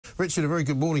Richard, a very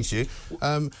good morning to you.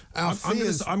 I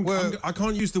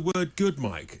can't use the word good,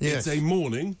 Mike. Yes. It's a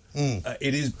morning.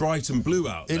 It is bright and blue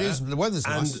out there. It is. The weather's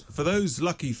nice. And for those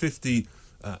lucky 50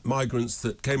 migrants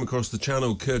that came across the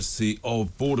channel courtesy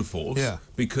of Border Force,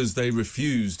 because they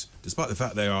refused, despite the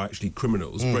fact they are actually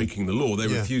criminals breaking the law, they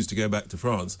refused to go back to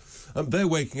France. They're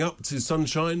waking up to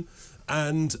sunshine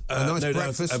and a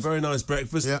very nice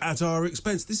breakfast at our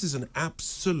expense. This is an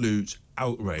absolute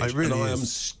outrage, it really and I is. am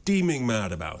steaming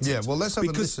mad about it. Yeah, well, let's have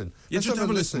a listen. Let's have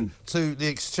a listen to the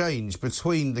exchange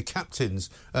between the captains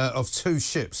of two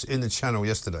ships in the Channel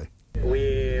yesterday.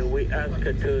 We asked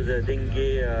to the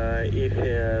dinghy if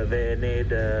they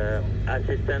need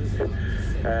assistance.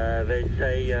 They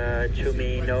say to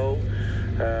me no.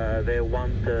 They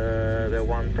want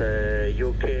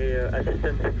UK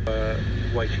assistance.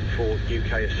 Waiting for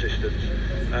UK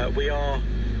assistance. We are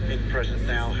in present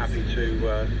now happy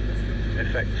to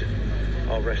effect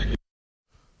our rescue.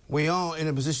 We are in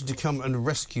a position to come and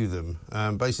rescue them.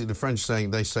 Basically, the French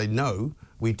they say, no,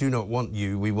 we do not want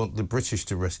you, we want the British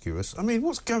to rescue us. I mean,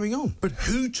 what's going on? But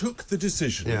who took the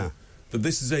decision that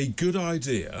this is a good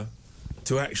idea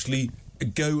to actually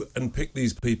go and pick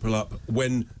these people up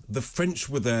when the French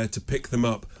were there to pick them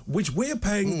up, which we're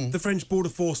paying the French Border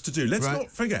Force to do? Let's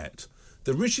not forget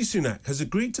that Rishi Sunak has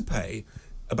agreed to pay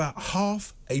about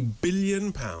 £500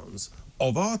 million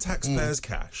of our taxpayers'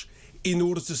 cash in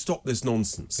order to stop this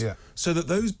nonsense, so that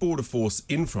those Border Force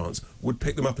in France would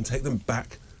pick them up and take them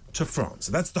back to France.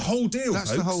 That's the whole deal, That's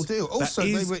folks. the whole deal. Also, that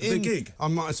is they were in... the gig.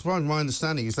 As far as my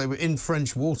understanding is they were in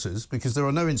French waters, because there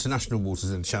are no international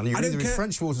waters in the Channel. You're either in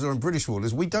French waters or in British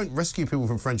waters. We don't rescue people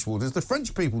from French waters. The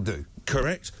French people do.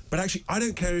 Correct. But actually, I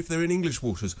don't care if they're in English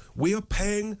waters. We are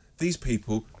paying these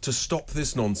people to stop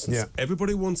this nonsense. Yeah.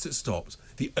 Everybody wants it stopped.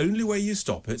 The only way you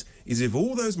stop it is if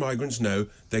all those migrants know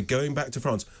they're going back to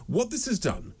France. What this has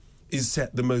done is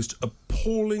set the most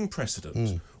appalling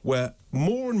precedent where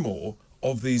more and more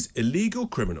of these illegal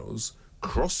criminals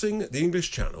crossing the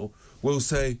English Channel will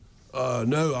say,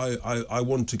 no, I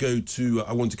want to go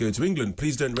to England.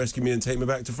 Please don't rescue me and take me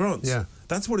back to France. Yeah.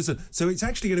 That's what it's done. So it's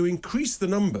actually going to increase the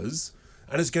numbers,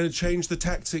 and it's going to change the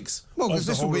tactics of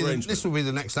the whole arrangement. This will be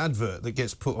the next advert that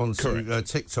gets put onto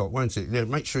TikTok, won't it? Yeah,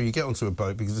 make sure you get onto a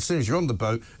boat, because as soon as you're on the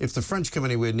boat, if the French come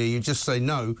anywhere near you, just say,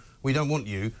 no, we don't want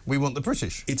you, we want the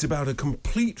British. It's about a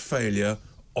complete failure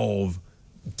of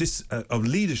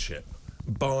leadership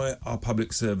by our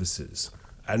public services,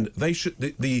 and they should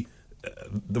the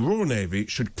Royal Navy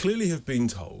should clearly have been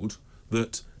told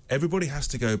that everybody has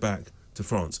to go back to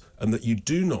France, and that you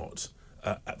do not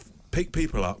pick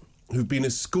people up who've been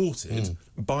escorted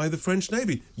by the French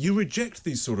Navy. You reject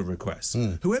these sort of requests.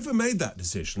 Whoever made that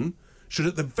decision should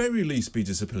at the very least be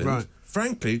disciplined.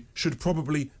 Frankly, should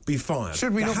probably be fired.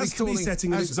 Should we not be calling,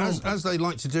 setting an example? As they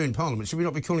like to do in Parliament, should we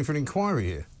not be calling for an inquiry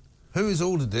here? Who has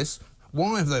ordered this?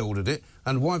 Why have they ordered it?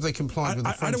 And why have they complied with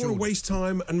the French I don't want to waste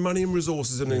time and money and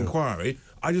resources in an inquiry.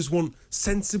 I just want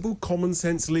sensible,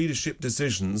 common-sense leadership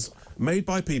decisions made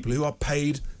by people who are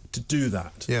paid to do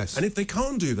that. Yes. And if they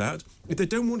can't do that, if they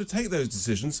don't want to take those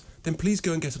decisions, then please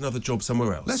go and get another job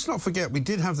somewhere else. Let's not forget, we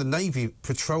did have the Navy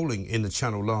patrolling in the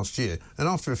Channel last year, and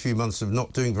after a few months of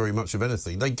not doing very much of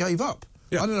anything, they gave up.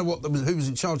 I don't know who was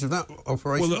in charge of that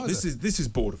operation. Well, look, this is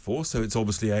Border Force, so it's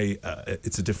obviously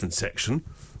it's a different section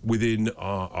within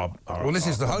our well, this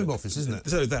is the Home Office, isn't it?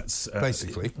 So that's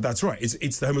basically that's right.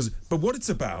 It's the Home Office. But what it's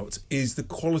about is the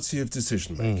quality of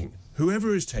decision making.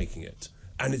 Whoever is taking it,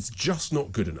 and it's just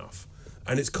not good enough,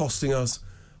 and it's costing us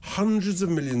hundreds of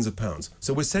millions of pounds.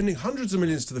 So we're sending hundreds of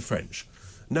millions to the French.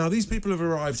 Now these people have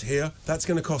arrived here. That's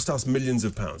going to cost us millions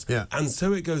of pounds. And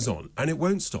so it goes on, and it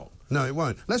won't stop. No, it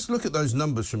won't. Let's look at those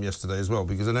numbers from yesterday as well,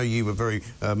 because I know you were very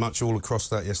much all across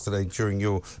that yesterday during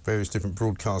your various different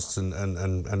broadcasts and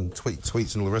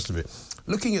tweets and all the rest of it.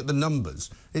 Looking at the numbers,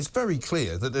 it's very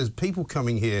clear that there's people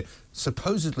coming here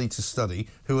supposedly to study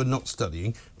who are not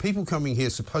studying, people coming here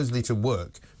supposedly to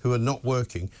work who are not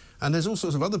working, and there's all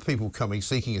sorts of other people coming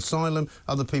seeking asylum,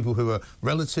 other people who are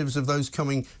relatives of those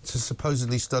coming to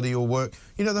supposedly study or work.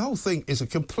 You know, the whole thing is a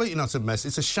complete and utter mess.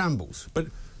 It's a shambles. But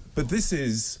this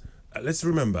is... let's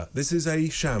remember, this is a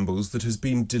shambles that has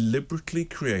been deliberately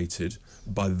created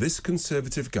by this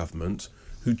Conservative government,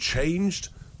 who changed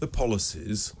the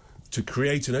policies to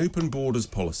create an open borders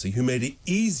policy, who made it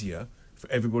easier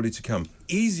for everybody to come,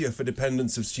 easier for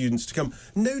dependents of students to come.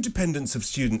 No dependents of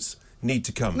students need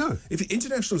to come. No. If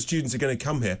international students are going to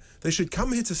come here, they should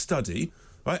come here to study,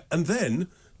 right? And then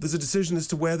there's a decision as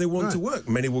to where they want to work.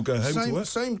 Many will go home to work.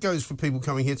 Same goes for people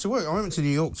coming here to work. I went to New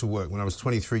York to work when I was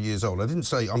 23 years old. I didn't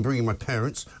say, I'm bringing my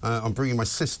parents, I'm bringing my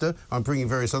sister, I'm bringing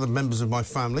various other members of my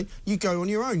family. You go on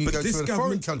your own. You go to a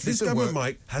foreign country to work. This government,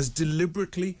 Mike, has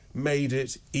deliberately made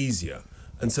it easier.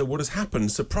 And so what has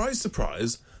happened, surprise,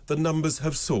 surprise, the numbers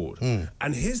have soared.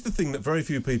 And here's the thing that very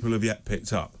few people have yet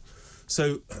picked up.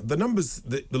 So the numbers,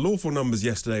 the lawful numbers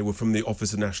yesterday were from the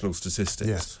Office of National Statistics.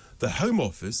 Yes. The Home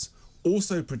Office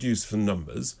also produced some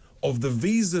numbers of the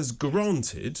visas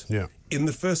granted in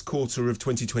the first quarter of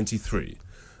 2023.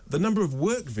 The number of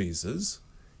work visas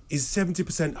is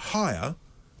 70% higher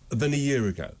than a year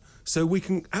ago. So we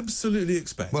can absolutely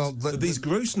expect that these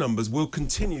gross numbers will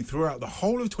continue throughout the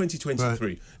whole of 2023.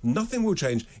 Right. Nothing will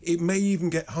change. It may even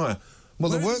get higher.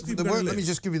 Well, let me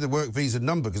just give you the work visa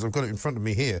number, because I've got it in front of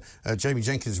me here. Jamie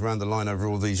Jenkins ran the line over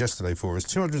all these yesterday for us.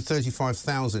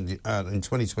 235,000 in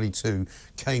 2022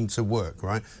 came to work,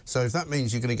 right? So if that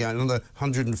means you're going to get another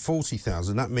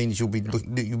 140,000, that means you'll be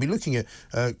looking at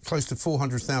close to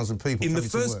 400,000 people in the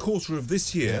first quarter of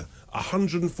this year.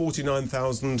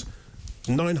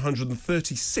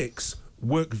 149,936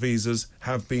 work visas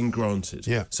have been granted.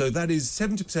 So that is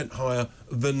 70% higher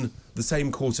than the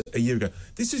same quarter a year ago.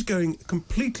 This is going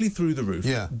completely through the roof,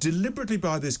 deliberately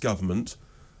by this government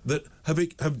that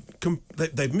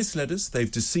they've misled us,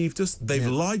 they've deceived us, they've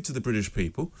lied to the British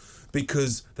people,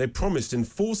 because they promised in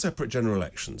 4 separate general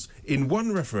elections, in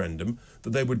 1 referendum,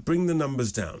 that they would bring the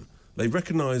numbers down. They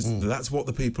recognised that that's what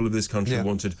the people of this country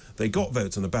wanted. They got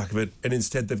votes on the back of it, and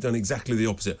instead they've done exactly the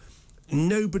opposite.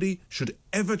 Nobody should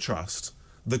ever trust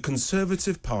the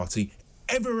Conservative Party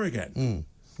ever again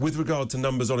with regard to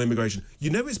numbers on immigration. You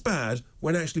know it's bad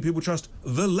when actually people trust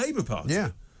the Labour Party.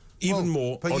 Even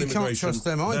more on immigration. But you can't trust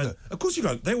them either. Of course you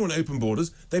can't. They want open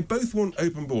borders. They both want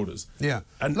open borders.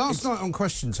 And last night on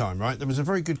Question Time, right, there was a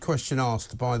very good question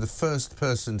asked by the first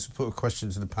person to put a question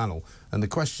to the panel. And the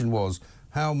question was,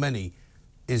 how many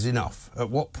is enough? At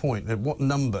what point, at what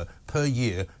number per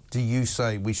year do you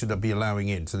say we should be allowing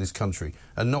into this country?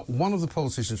 And not one of the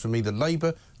politicians from either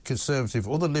Labour, Conservative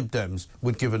or the Lib Dems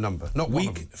would give a number. Not one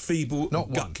of them. Weak, feeble,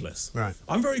 gutless. Right.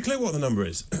 I'm very clear what the number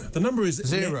is. The number is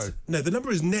zero. The number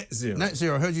is net zero. Net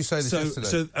zero. I heard you say this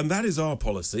yesterday. And that is our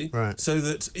policy. Right. So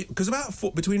that, because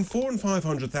between 400,000 and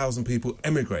 500,000 people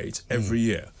emigrate every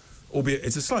year. Albeit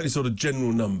it's a slightly sort of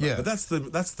general number, but that's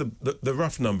the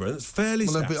rough number, and it's fairly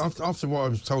static. After what I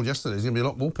was told yesterday, there's going to be a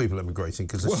lot more people emigrating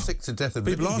because they're sick to death of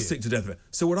people are sick to death of it.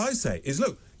 So what I say is,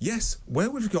 look, yes, where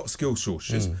we've got skill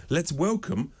shortages, let's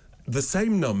welcome the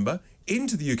same number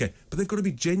into the UK, but they've got to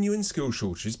be genuine skill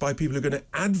shortages by people who are going to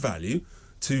add value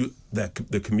to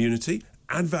the community,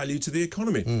 add value to the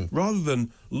economy, rather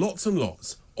than lots and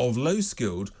lots of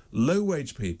low-skilled,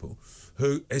 low-wage people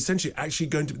who essentially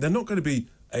they're not going to be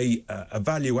a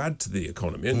value add to the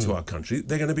economy and to our country.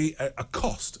 They're going to be a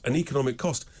cost, an economic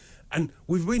cost. And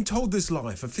we've been told this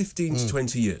lie for 15 to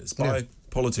 20 years by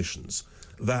politicians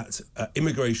that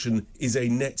immigration is a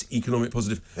net economic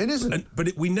positive. It isn't.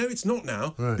 But we know it's not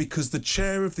now because the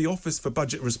chair of the Office for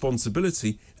Budget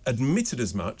Responsibility admitted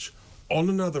as much on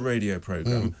another radio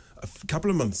programme a couple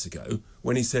of months ago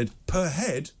when he said, per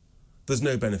head, there's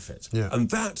no benefit. And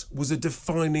that was a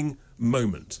defining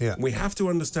moment. We have to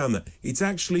understand that. It's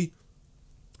actually,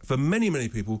 for many, many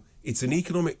people, it's an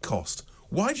economic cost.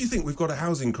 Why do you think we've got a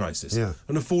housing crisis, an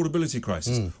affordability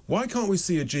crisis? Why can't we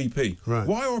see a GP?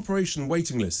 Why are operation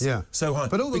waiting lists so high?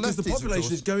 But because the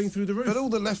population is going through the roof. But all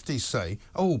the lefties say,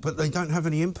 but they don't have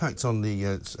any impact on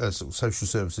the sort of social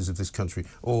services of this country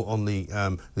or on the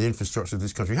infrastructure of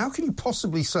this country. How can you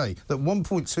possibly say that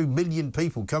 1.2 million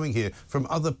people coming here from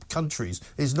other countries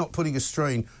is not putting a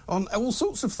strain on all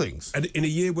sorts of things? And in a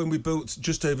year when we built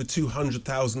just over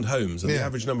 200,000 homes, and the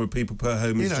average number of people per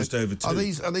home is just over 2.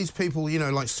 Are these people,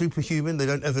 like superhuman? They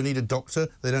don't ever need a doctor.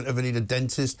 They don't ever need a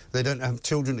dentist. They don't have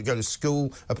children to go to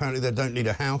school. Apparently they don't need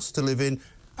a house to live in.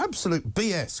 Absolute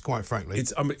BS, quite frankly.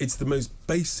 It's the most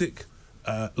basic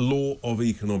law of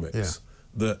economics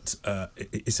that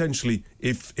essentially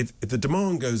if the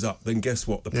demand goes up, then guess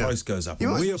what? The price goes up.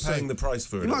 And we are paying the price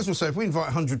for it. You might as well say, if we invite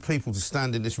 100 people to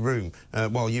stand in this room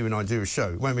while you and I do a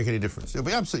show, it won't make any difference. It'll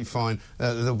be absolutely fine.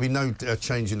 There'll be no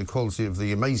change in the quality of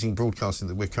the amazing broadcasting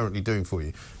that we're currently doing for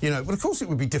you. But of course it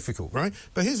would be difficult, right?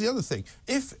 But here's the other thing.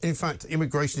 If, in fact,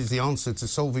 immigration is the answer to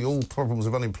solving all problems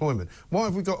of unemployment, why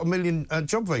have we got 1 million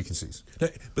job vacancies?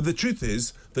 But the truth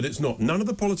is that it's not. None of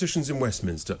the politicians in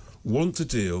Westminster want to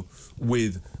deal with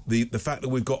the fact that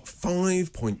we've got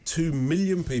 5.2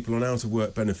 million people on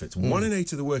out-of-work benefits, 1 in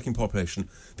 8 of the working population.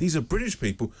 These are British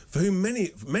people for whom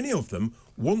many of them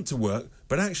want to work,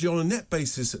 but actually on a net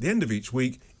basis at the end of each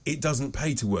week, it doesn't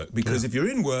pay to work. Because if you're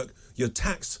in work, you're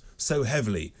taxed so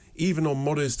heavily, even on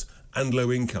modest and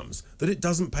low incomes, that it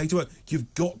doesn't pay to work.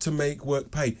 You've got to make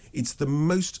work pay. It's the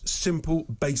most simple,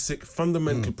 basic,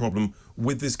 fundamental problem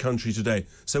with this country today.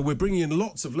 So we're bringing in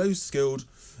lots of low-skilled,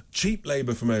 cheap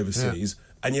labour from overseas,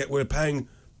 and yet we're paying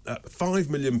 5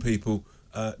 million people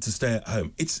to stay at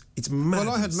home. It's madness.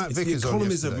 Well, I had Matt Vickers on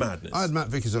economies yesterday. of madness. I had Matt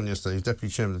Vickers on yesterday, who's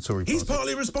Deputy Chairman of the Tory Party. He's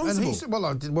partly responsible. And he said, well,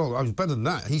 I was better than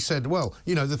that. He said, well,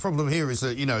 you know, the problem here is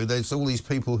that, you know, there's all these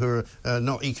people who are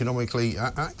not economically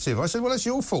active. I said, well, that's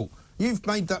your fault. You've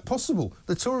made that possible.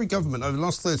 The Tory government over the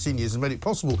last 13 years has made it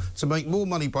possible to make more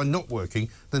money by not working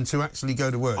than to actually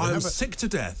go to work. I'm sick to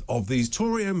death of these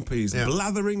Tory MPs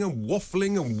blathering and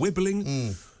waffling and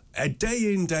wibbling.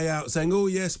 Day in, day out, saying, oh,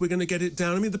 yes, we're going to get it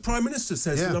down. I mean, the Prime Minister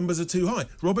says the numbers are too high.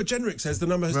 Robert Jenrick says the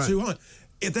numbers are too high.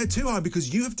 They're too high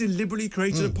because you have deliberately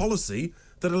created a policy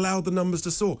that allowed the numbers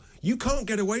to soar. You can't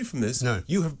get away from this. No.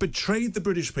 You have betrayed the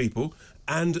British people,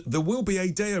 and there will be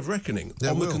a day of reckoning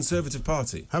on the Conservative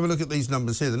Party. Have a look at these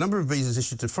numbers here. The number of visas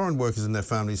issued to foreign workers and their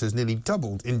families has nearly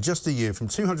doubled in just a year, from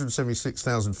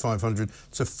 276,500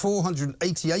 to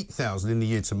 488,000 in the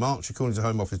year to March, according to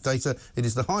Home Office data. It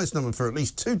is the highest number for at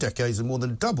least 2 decades and more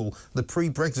than double the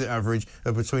pre-Brexit average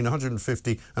of between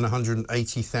 150 and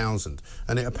 180,000.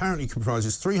 And it apparently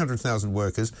comprises 300,000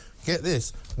 workers. Get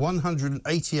this,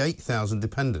 188,000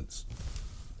 dependents.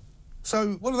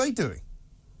 So what are they doing?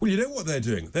 Well, you know what they're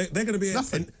doing. They're going to be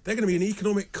Nothing. They're going to be an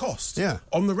economic cost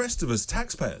on the rest of us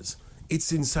taxpayers.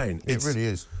 It's insane. It really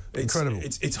is. Incredible.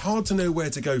 It's hard to know where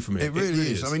to go from it. It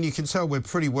really is. I mean, you can tell we're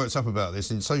pretty worked up about this,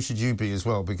 and so should you be as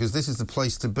well, because this is the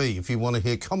place to be if you want to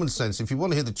hear common sense, if you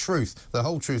want to hear the truth, the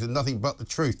whole truth and nothing but the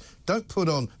truth. Don't put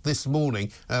on This Morning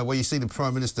where you see the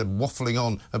Prime Minister waffling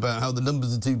on about how the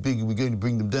numbers are too big and we're going to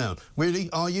bring them down. Really?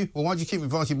 Are you? Well, why do you keep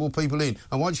inviting more people in?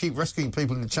 And why do you keep rescuing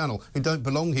people in the channel who don't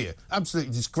belong here?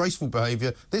 Absolutely disgraceful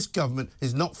behaviour. This government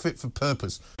is not fit for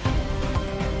purpose.